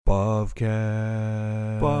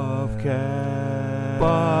Bovcast. Bovcast.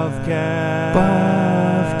 Bovcast.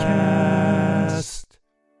 Bovcast.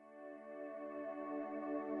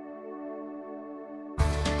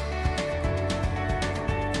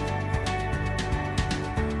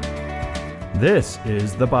 This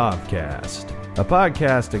is the Bovcast, a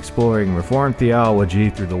podcast exploring Reformed theology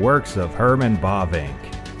through the works of Herman Bavinck.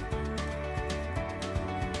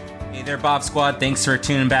 Hey there, Bov Squad. Thanks for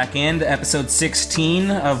tuning back in to episode 16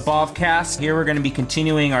 of Bovcast. Here we're going to be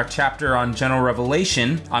continuing our chapter on General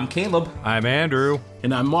Revelation. I'm Caleb. I'm Andrew.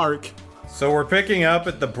 And I'm Mark. So we're picking up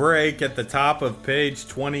at the break at the top of page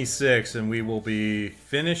 26, and we will be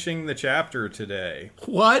finishing the chapter today.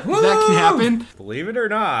 What? That can happen? Believe it or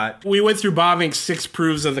not. We went through Bavinck's 6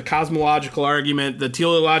 proofs of the cosmological argument, the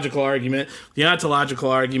teleological argument, the ontological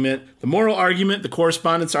argument, the moral argument, the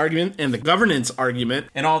correspondence argument, and the governance argument.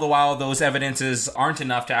 And all the while, those evidences aren't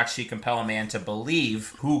enough to actually compel a man to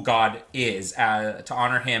believe who God is, to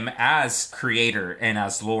honor him as creator and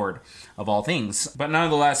as Lord of all things. But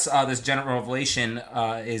nonetheless, this general revelation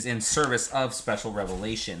is in service of special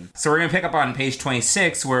revelation. So we're going to pick up on page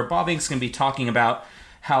 26, where Bavinck's going to be talking about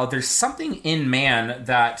how there's something in man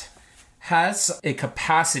that has a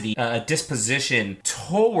capacity, a disposition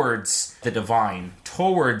towards the divine,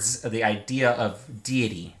 towards the idea of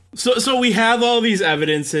deity. So we have all these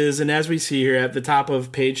evidences, and as we see here at the top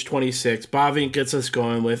of page 26, Bavinck gets us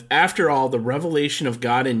going with, after all, the revelation of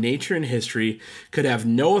God in nature and history could have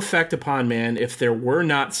no effect upon man if there were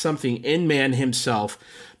not something in man himself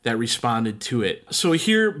that responded to it. So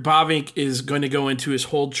here Bavinck is going to go into his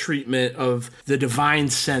whole treatment of the divine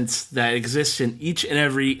sense that exists in each and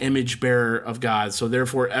every image bearer of God. So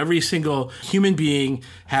therefore every single human being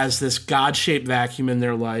has this God-shaped vacuum in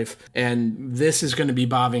their life, and this is going to be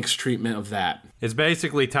Bavinck's treatment of that. It's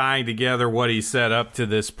basically tying together what he said up to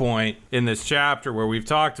this point in this chapter, where we've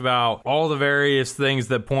talked about all the various things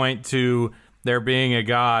that point to there being a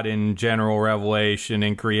God in general revelation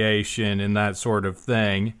and creation and that sort of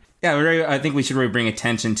thing. Yeah, I think we should really bring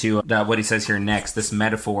attention to what he says here next, this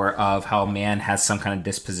metaphor of how man has some kind of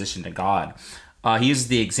disposition to God. He uses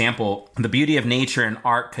the example, the beauty of nature and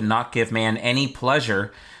art could not give man any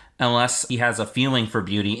pleasure unless he has a feeling for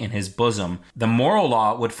beauty in his bosom. The moral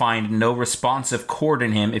law would find no responsive chord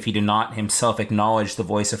in him if he did not himself acknowledge the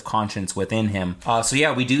voice of conscience within him.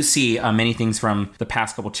 We do see many things from the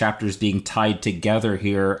past couple chapters being tied together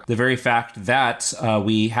here. The very fact that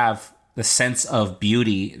we have the sense of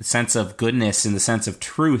beauty, the sense of goodness, and the sense of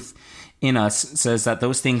truth in us says that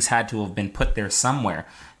those things had to have been put there somewhere.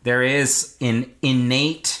 There is an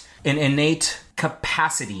innate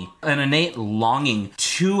capacity, an innate longing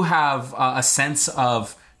to have a sense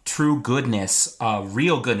of true goodness,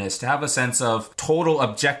 real goodness, to have a sense of total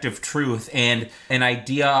objective truth and an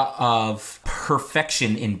idea of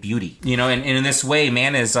perfection in beauty. You know, and in this way,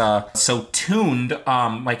 man is so tuned,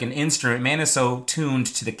 like an instrument, man is so tuned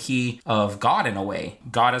to the key of God in a way.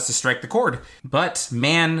 God has to strike the chord, but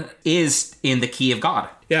man is in the key of God.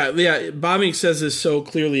 Yeah, Bavinck says this so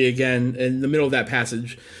clearly again in the middle of that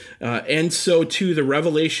passage. And so, too, the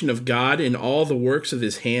revelation of God in all the works of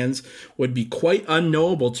his hands would be quite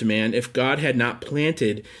unknowable to man if God had not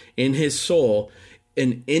planted in his soul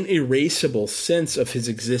an inerasable sense of his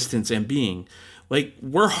existence and being. Like,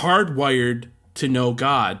 we're hardwired to know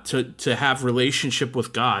God, to have relationship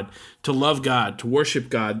with God, to love God, to worship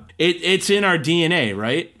God. It's in our DNA,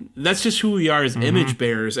 right? That's just who we are as image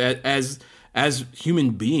bearers, as human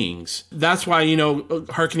beings. That's why,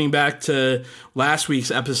 hearkening back to last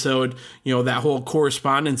week's episode, that whole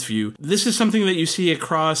correspondence view, this is something that you see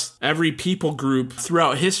across every people group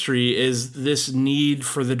throughout history, is this need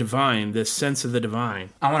for the divine, this sense of the divine.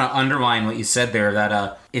 I want to underline what you said there,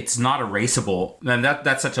 that it's not erasable. And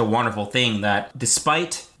that's such a wonderful thing, that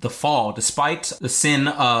despite the fall, despite the sin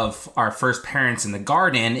of our first parents in the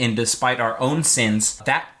garden, and despite our own sins,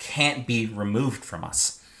 that can't be removed from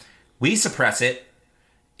us. We suppress it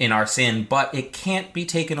in our sin, but it can't be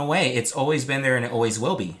taken away. It's always been there and it always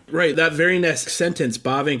will be. Right. That very next sentence,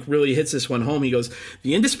 Bavinck really hits this one home. He goes,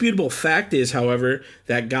 the indisputable fact is, however,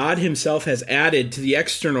 that God himself has added to the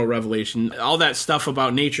external revelation, all that stuff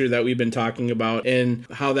about nature that we've been talking about and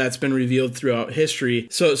how that's been revealed throughout history.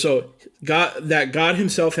 So God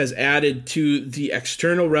himself has added to the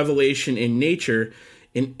external revelation in nature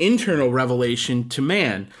an internal revelation to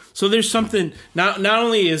man. So there's something, not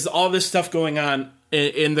only is all this stuff going on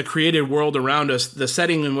in the created world around us, the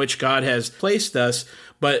setting in which God has placed us,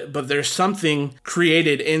 but there's something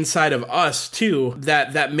created inside of us too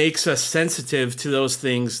that makes us sensitive to those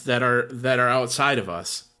things that are outside of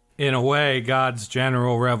us. In a way, God's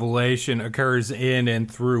general revelation occurs in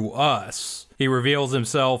and through us. He reveals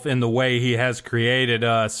himself in the way he has created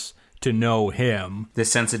us to know him.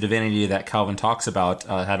 This sense of divinity that Calvin talks about,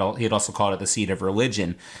 he had also called it the seed of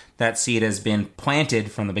religion. That seed has been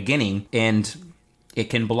planted from the beginning, and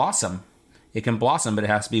it can blossom. It can blossom, but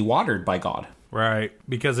it has to be watered by God. Right,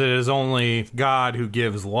 because it is only God who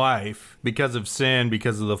gives life. Because of sin,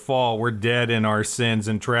 because of the fall, we're dead in our sins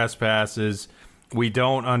and trespasses. We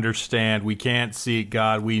don't understand. We can't seek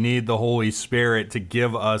God. We need the Holy Spirit to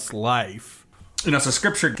give us life. So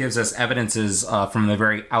Scripture gives us evidences from the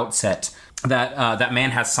very outset that that man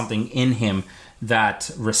has something in him that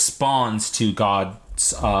responds to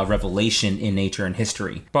God's revelation in nature and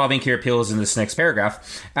history. Bavinck here appeals in this next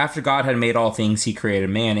paragraph. After God had made all things, he created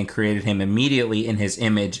man and created him immediately in his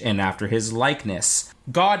image and after his likeness.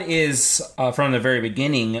 God is, from the very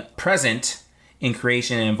beginning, present in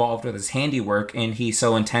creation and involved with his handiwork, and he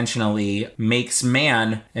so intentionally makes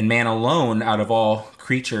man and man alone out of all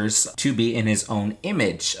creatures to be in his own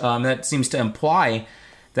image. That seems to imply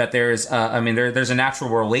that there's a natural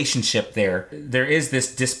relationship there. There is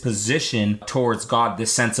this disposition towards God,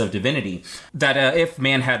 this sense of divinity, that if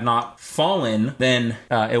man had not fallen, then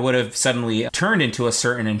it would have suddenly turned into a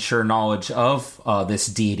certain and sure knowledge of this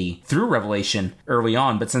deity through revelation early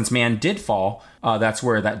on. But since man did fall, that's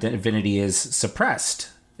where that divinity is suppressed.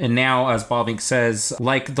 And now, as Bavinck says,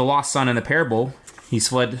 like the lost son in the parable, he's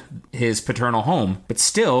fled his paternal home. But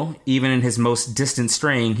still, even in his most distant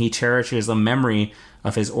straying, he cherishes a memory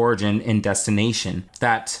of his origin and destination.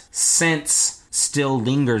 That sense still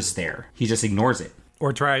lingers there. He just ignores it.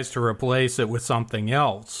 Or tries to replace it with something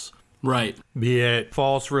else. Right. Be it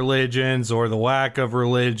false religions or the lack of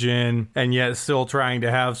religion, and yet still trying to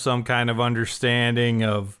have some kind of understanding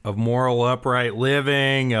of moral upright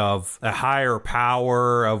living, of a higher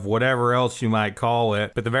power, of whatever else you might call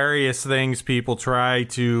it. But the various things people try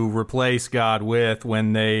to replace God with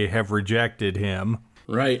when they have rejected him.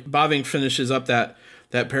 Right. Bavinck finishes up that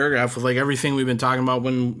paragraph with like everything we've been talking about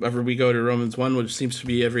whenever we go to Romans 1, which seems to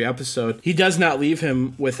be every episode. He does not leave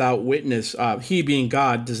him without witness. He, being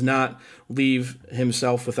God, does not leave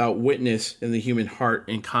himself without witness in the human heart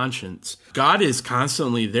and conscience. God is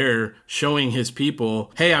constantly there showing his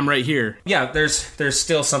people, hey, I'm right here. Yeah, there's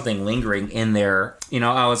still something lingering in there.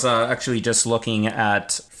 I was actually just looking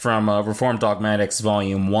at from Reformed Dogmatics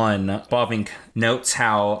Volume 1, Bavinck notes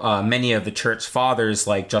how many of the church fathers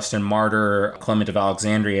like Justin Martyr, Clement of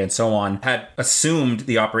Alexandria, and so on had assumed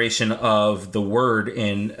the operation of the word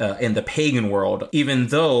in the pagan world, even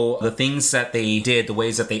though the things that they did, the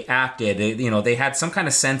ways that they acted, they had some kind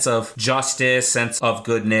of sense of justice, sense of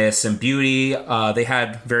goodness and beauty. They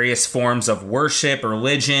had various forms of worship,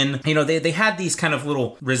 religion. They had these kind of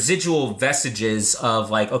little residual vestiges of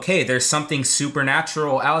like, okay, there's something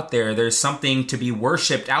supernatural out there. There's something to be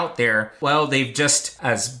worshipped out there. Well, they've just,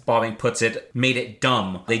 as Bavinck puts it, made it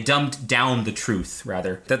dumb. They dumbed down the truth,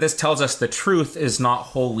 rather. That this tells us the truth is not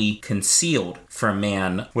wholly concealed from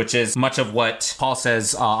man, which is much of what Paul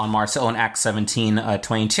says on Marcel in Acts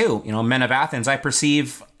 17:22. Men of Athens, I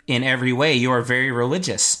perceive in every way you are very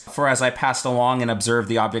religious. For as I passed along and observed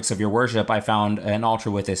the objects of your worship, I found an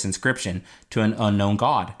altar with this inscription, to an unknown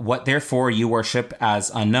God. What therefore you worship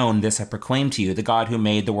as unknown, this I proclaim to you. The God who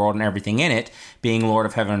made the world and everything in it, being Lord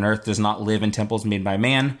of heaven and earth, does not live in temples made by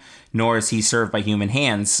man, nor is he served by human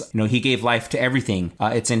hands. He gave life to everything.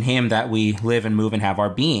 It's in him that we live and move and have our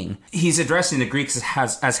being. He's addressing the Greeks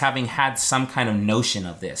as having had some kind of notion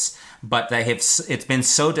of this, but it's been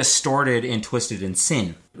so distorted and twisted in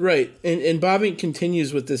sin. Right. And Bavinck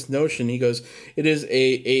continues with this notion. He goes, it is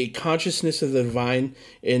a consciousness of the divine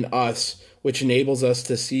in us, which enables us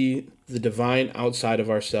to see the divine outside of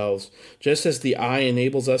ourselves. Just as the eye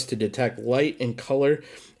enables us to detect light and color,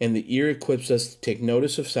 and the ear equips us to take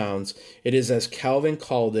notice of sounds, it is, as Calvin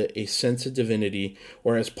called it, a sense of divinity,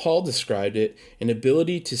 or as Paul described it, an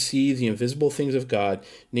ability to see the invisible things of God,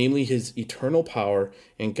 namely his eternal power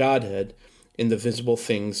and Godhead, in the visible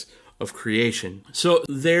things of creation. So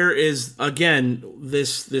there is, again,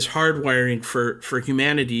 this hardwiring for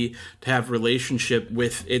humanity to have relationship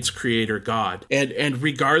with its creator God. And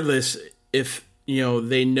regardless if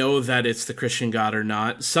they know that it's the Christian God or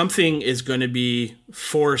not, something is going to be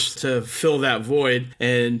forced to fill that void,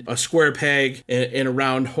 and a square peg in a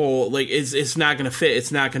round hole, it's not going to fit.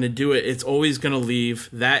 It's not going to do it. It's always going to leave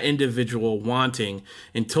that individual wanting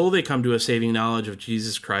until they come to a saving knowledge of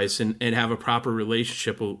Jesus Christ and have a proper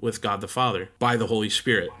relationship with God the Father by the Holy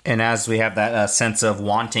Spirit. And as we have that sense of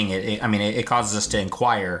wanting it causes us to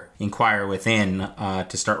inquire within,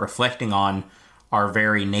 to start reflecting on our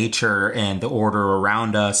very nature and the order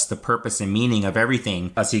around us, the purpose and meaning of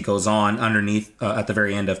everything. As he goes on underneath at the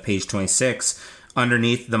very end of page 26,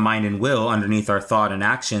 underneath the mind and will, underneath our thought and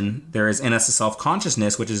action, there is in us a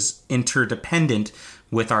self-consciousness which is interdependent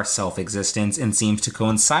with our self-existence and seems to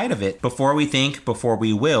coincide of it. Before we think, before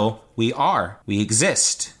we will, we are. We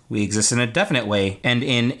exist. We exist in a definite way. And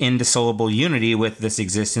in indissoluble unity with this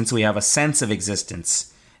existence, we have a sense of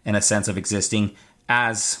existence and a sense of existing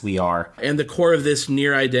as we are. And the core of this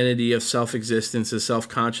near identity of self-existence and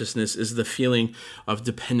self-consciousness is the feeling of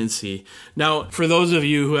dependency. Now, for those of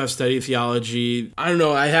you who have studied theology, I don't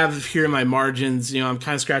know, I have here in my margins, I'm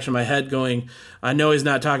kind of scratching my head going, I know he's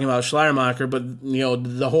not talking about Schleiermacher, but,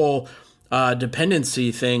 the whole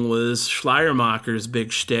dependency thing was Schleiermacher's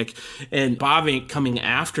big shtick, and Bavinck coming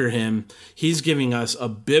after him, he's giving us a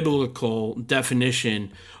biblical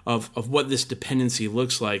definition of what this dependency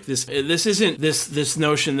looks like. This isn't this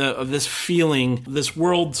notion of this feeling, this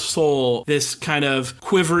world soul, this kind of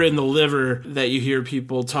quiver in the liver that you hear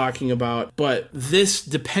people talking about, but this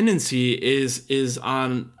dependency is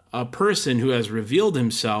on a person who has revealed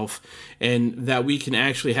himself and that we can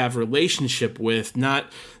actually have relationship with,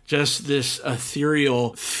 not just this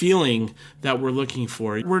ethereal feeling that we're looking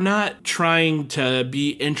for. We're not trying to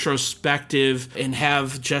be introspective and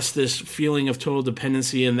have just this feeling of total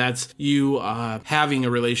dependency, and that's you having a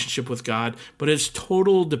relationship with God, but it's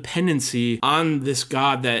total dependency on this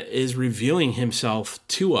God that is revealing himself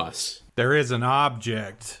to us. There is an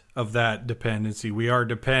object of that dependency. We are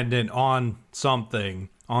dependent on something,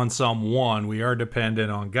 on someone. We are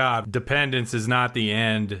dependent on God. Dependence is not the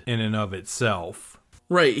end in and of itself.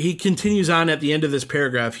 Right. He continues on at the end of this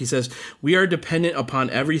paragraph. He says, we are dependent upon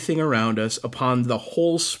everything around us, upon the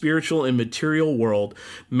whole spiritual and material world.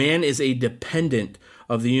 Man is a dependent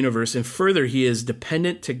of the universe. And further, he is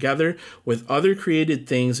dependent together with other created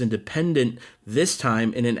things, and dependent this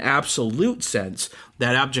time in an absolute sense,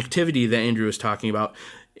 that objectivity that Andrew was talking about,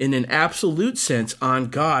 in an absolute sense on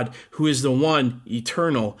God, who is the one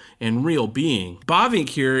eternal and real being. Bavinck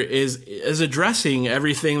here is addressing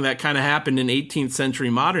everything that kind of happened in 18th century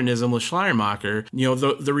modernism with Schleiermacher.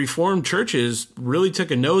 The Reformed churches really took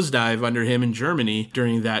a nosedive under him in Germany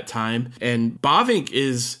during that time. And Bavinck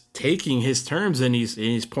is taking his terms and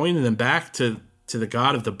he's pointing them back to the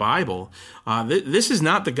God of the Bible. This is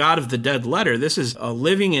not the God of the dead letter. This is a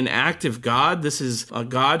living and active God. This is a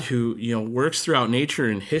God who works throughout nature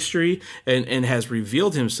and history and has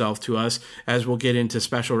revealed himself to us, as we'll get into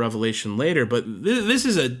special revelation later. But this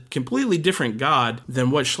is a completely different God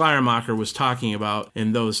than what Schleiermacher was talking about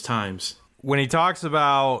in those times. When he talks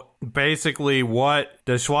about basically what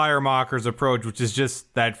the Schleiermacher's approach, which is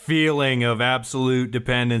just that feeling of absolute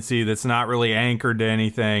dependency that's not really anchored to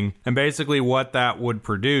anything, and basically what that would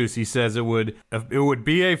produce, he says it would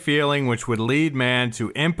be a feeling which would lead man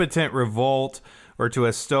to impotent revolt or to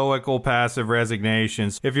a stoical passive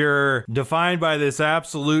resignation. If you're defined by this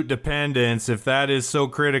absolute dependence, if that is so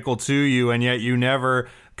critical to you and yet you never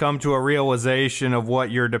come to a realization of what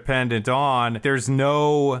you're dependent on, there's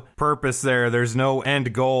no purpose there. There's no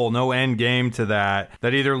end goal, no end game to that.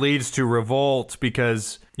 That either leads to revolt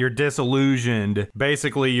because you're disillusioned.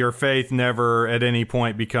 Basically, your faith never at any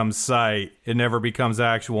point becomes sight. It never becomes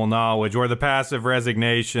actual knowledge, or the passive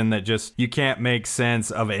resignation that just you can't make sense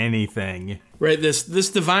of anything. Right, this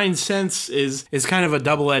divine sense is kind of a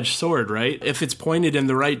double-edged sword, right? If it's pointed in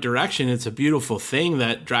the right direction, it's a beautiful thing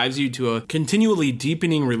that drives you to a continually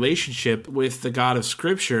deepening relationship with the God of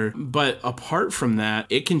Scripture. But apart from that,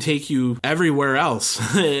 it can take you everywhere else.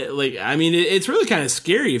 It's really kind of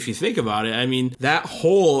scary if you think about it. I mean, that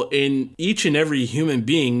hole in each and every human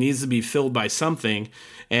being needs to be filled by something.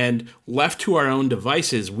 And left to our own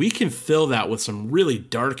devices, we can fill that with some really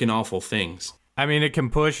dark and awful things. I mean, it can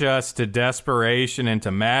push us to desperation and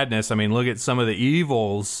to madness. I mean, look at some of the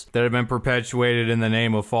evils that have been perpetuated in the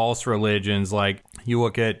name of false religions. Like, you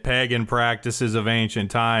look at pagan practices of ancient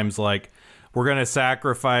times, like, we're going to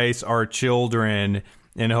sacrifice our children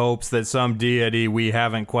in hopes that some deity we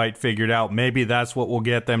haven't quite figured out, maybe that's what will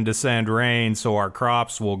get them to send rain so our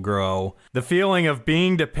crops will grow. The feeling of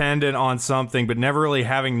being dependent on something but never really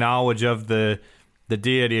having knowledge of the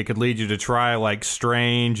deity, it could lead you to try like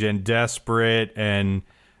strange and desperate and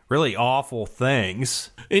really awful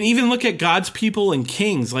things. And even look at God's people and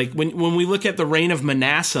kings. Like when we look at the reign of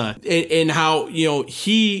Manasseh and how,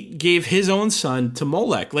 he gave his own son to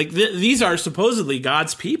Molech. Like these are supposedly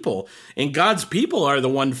God's people. And God's people are the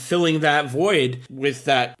one filling that void with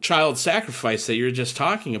that child sacrifice that you're just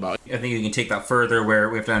talking about. I think you can take that further, where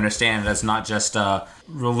we have to understand it as not just a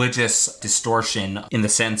religious distortion in the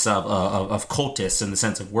sense of cultists, in the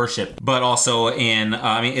sense of worship, but also in,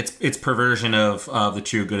 it's perversion of the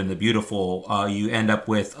true, good, and the beautiful. You end up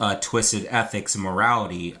with twisted ethics and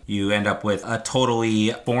morality. You end up with a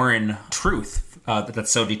totally foreign truth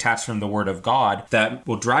that's so detached from the Word of God that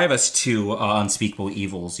will drive us to unspeakable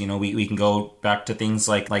evils. We can go back to things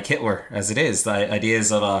like Hitler, as it is, the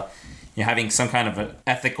ideas of having some kind of an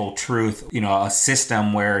ethical truth, a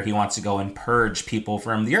system where he wants to go and purge people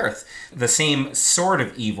from the earth. The same sort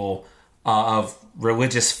of evil of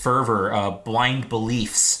religious fervor, blind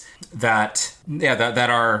beliefs that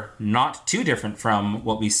are not too different from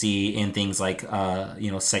what we see in things like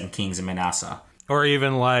 2 Kings and Manasseh. Or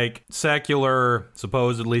even like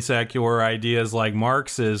supposedly secular ideas like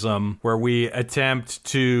Marxism, where we attempt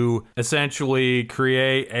to essentially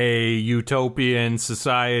create a utopian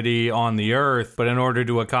society on the earth. But in order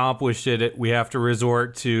to accomplish it, we have to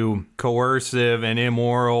resort to coercive and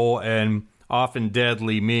immoral and often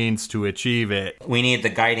deadly means to achieve it. We need the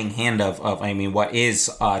guiding hand of what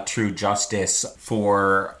is true justice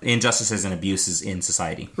for injustices and abuses in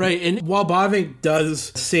society. Right, and while Bavinck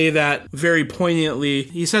does say that very poignantly,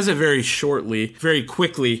 he says it very shortly, very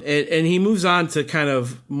quickly, and he moves on to kind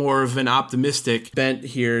of more of an optimistic bent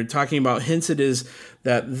here, talking about hence it is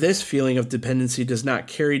that this feeling of dependency does not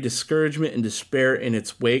carry discouragement and despair in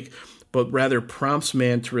its wake, but rather prompts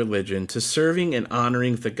man to religion, to serving and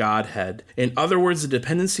honoring the Godhead. In other words, the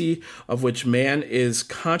dependency of which man is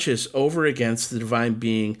conscious over against the divine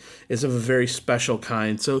being is of a very special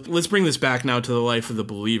kind. So let's bring this back now to the life of the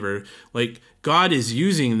believer. Like, God is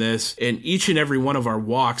using this in each and every one of our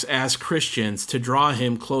walks as Christians to draw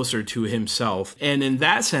him closer to himself. And in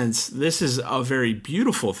that sense, this is a very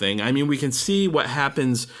beautiful thing. I mean, we can see what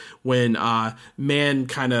happens when man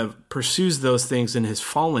kind of pursues those things in his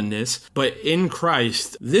fallenness, but in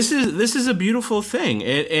Christ, this is a beautiful thing,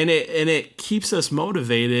 and it keeps us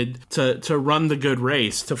motivated to run the good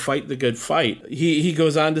race, to fight the good fight. He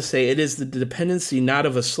goes on to say, it is the dependency not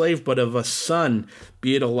of a slave, but of a son,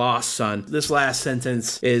 be it a lost son. This last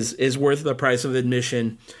sentence is worth the price of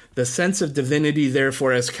admission. The sense of divinity,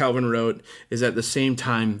 therefore, as Calvin wrote, is at the same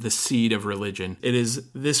time the seed of religion. It is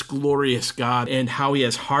this glorious God and how he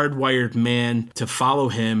has hardwired man to follow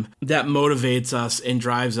him that motivates us and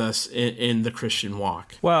drives us in the Christian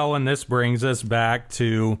walk. Well, and this brings us back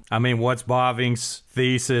to, what's Bavinck's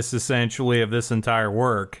thesis, essentially, of this entire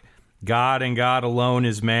work? God and God alone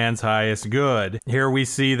is man's highest good. Here we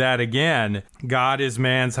see that again. God is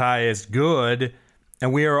man's highest good,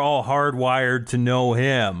 and we are all hardwired to know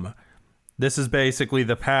him. This is basically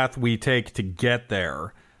the path we take to get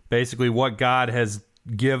there. Basically what God has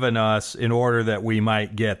given us in order that we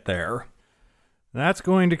might get there. That's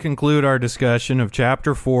going to conclude our discussion of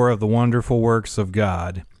Chapter 4 of the Wonderful Works of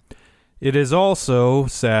God. It is also,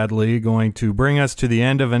 sadly, going to bring us to the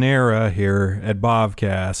end of an era here at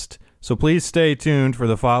Bobcast. So please stay tuned for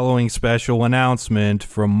the following special announcement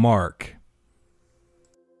from Mark.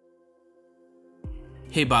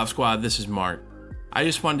 Hey Bob Squad, this is Mark. I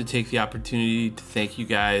just wanted to take the opportunity to thank you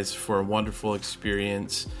guys for a wonderful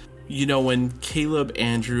experience. When Caleb,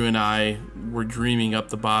 Andrew, and I were dreaming up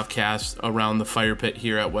the Bobcast around the fire pit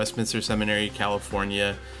here at Westminster Seminary,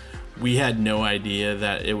 California, we had no idea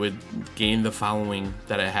that it would gain the following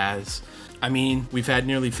that it has. We've had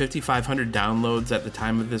nearly 5,500 downloads at the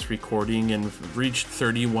time of this recording and we've reached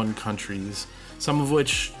 31 countries, some of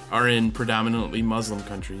which are in predominantly Muslim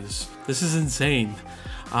countries. This is insane.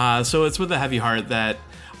 So it's with a heavy heart that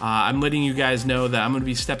I'm letting you guys know that I'm going to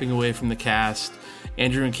be stepping away from the cast.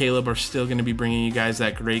 Andrew and Caleb are still going to be bringing you guys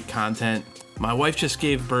that great content. My wife just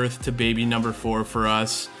gave birth to baby number 4 for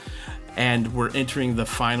us, and we're entering the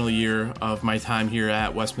final year of my time here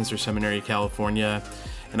at Westminster Seminary, California.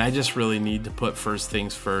 And I just really need to put first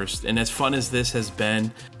things first. And as fun as this has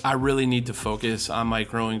been, I really need to focus on my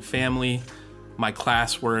growing family, my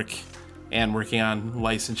classwork, and working on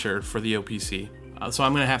licensure for the OPC. So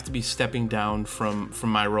I'm going to have to be stepping down from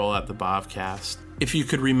my role at the Bobcast. If you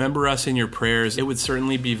could remember us in your prayers, it would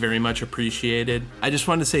certainly be very much appreciated. I just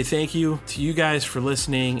wanted to say thank you to you guys for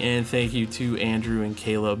listening, and thank you to Andrew and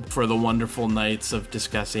Caleb for the wonderful nights of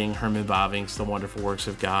discussing Herman Bavinck's The Wonderful Works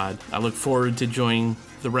of God. I look forward to joining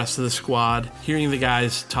the rest of the squad, hearing the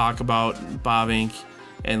guys talk about Bavinck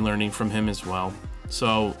and learning from him as well.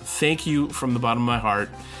 So thank you from the bottom of my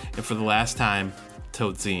heart, and for the last time,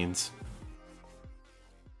 Tot Zines.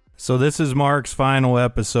 So this is Mark's final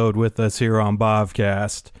episode with us here on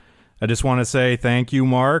Bobcast. I just want to say thank you,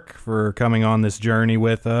 Mark, for coming on this journey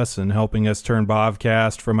with us and helping us turn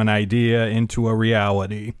Bobcast from an idea into a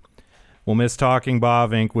reality. We'll miss talking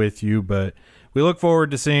Bavinck with you, but we look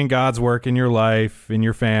forward to seeing God's work in your life, in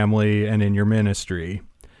your family, and in your ministry.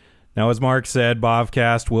 Now, as Mark said,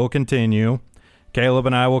 Bobcast will continue. Caleb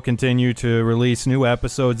and I will continue to release new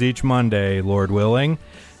episodes each Monday, Lord willing,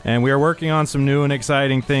 and we are working on some new and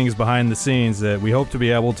exciting things behind the scenes that we hope to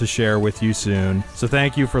be able to share with you soon. So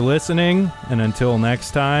thank you for listening, and until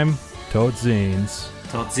next time, Tot Zines.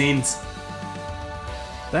 Tot Zines.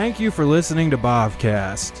 Thank you for listening to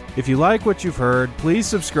Bovcast. If you like what you've heard, please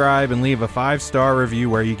subscribe and leave a 5-star review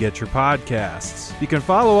where you get your podcasts. You can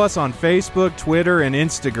follow us on Facebook, Twitter, and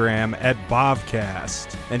Instagram at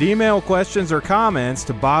Bovcast. And email questions or comments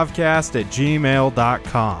to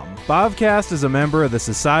bovcast@gmail.com. Bovcast is a member of the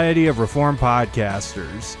Society of Reformed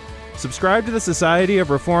Podcasters. Subscribe to the Society of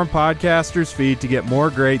Reformed Podcasters feed to get more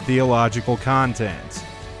great theological content.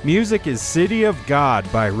 Music is City of God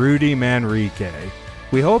by Rudy Manrique.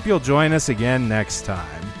 We hope you'll join us again next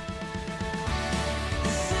time.